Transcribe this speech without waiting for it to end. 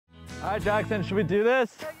All right, Jackson, should we do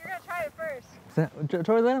this? No, you're gonna try it first.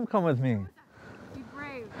 Tori, let him come with me. Be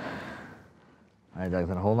brave. All right,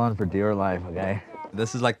 Jackson, hold on for dear life, okay?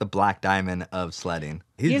 This is like the black diamond of sledding.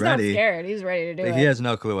 He's ready. Not scared. He's ready to do it. He has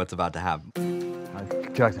no clue what's about to happen.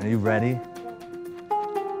 Jackson, are you ready?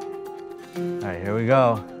 All right, here we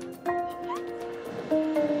go.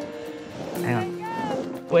 Hang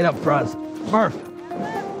on. Wait up for us. Murph.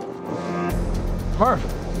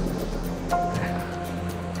 Murph.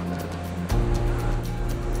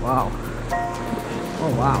 Wow.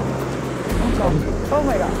 Oh, wow. Oh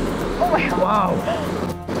my god. Oh my god. Wow.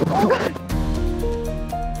 Oh god.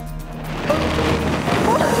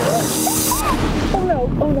 Oh no.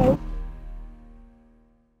 Oh no.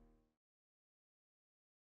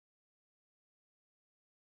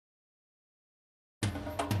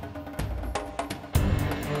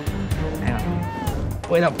 Hang on.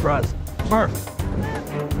 Wait up for us. Murph.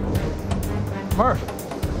 Murph.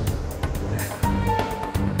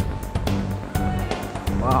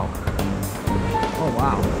 Wow. Oh,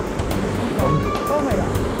 wow. Oh my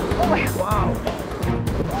god. Oh my god. Wow.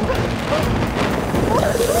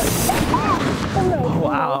 Oh no. Oh,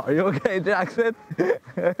 wow. Are you okay, Jackson?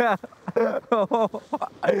 Are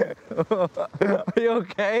you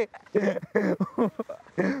okay?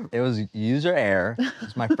 It was user error.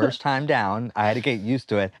 It's my first time down. I had to get used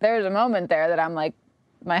to it. There's a moment there that I'm like,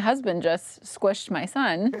 my husband just squished my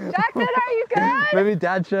son. Jackson, are you good? Maybe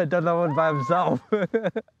Dad should have done that one by himself.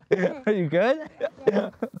 Are you good?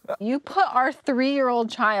 You put our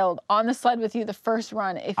 3-year-old child on the sled with you the first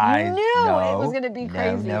run. If you knew it was gonna be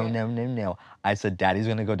crazy. No. I said, Daddy's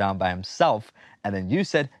gonna go down by himself. And then you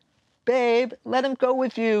said, babe, let him go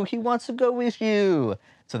with you. He wants to go with you.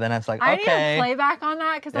 So then I was like, okay. I need a playback on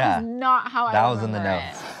that because that was not how I That was in the remember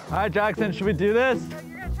notes. All right, Jackson, should we do this? No,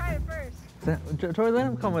 you're gonna try it first. Tori, let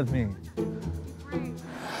him come with me.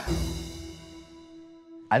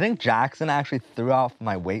 I think Jackson actually threw off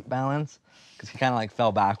my weight balance because he kind of like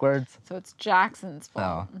fell backwards. So it's Jackson's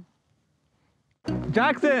fault. So.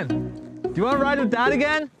 Jackson, do you want to ride with Dad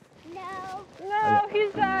again? No. No,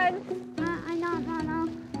 he's done. I'm not gonna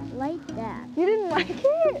like that. You didn't like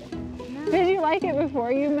it? No. Did you like it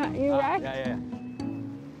before you wrecked? Yeah.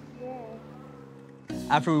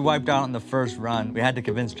 After we wiped out on the first run, we had to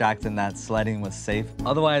convince Jackson that sledding was safe.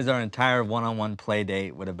 Otherwise, our entire one-on-one play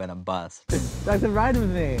date would have been a bust. Jackson, ride with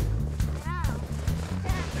me.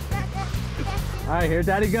 All right, here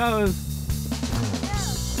Daddy goes.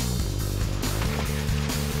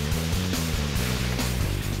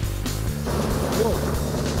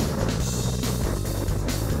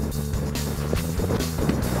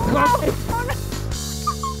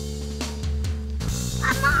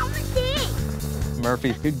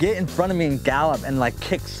 Murphy, he'd get in front of me and gallop and like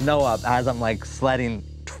kick snow up as I'm like sledding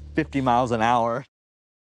 50 miles an hour.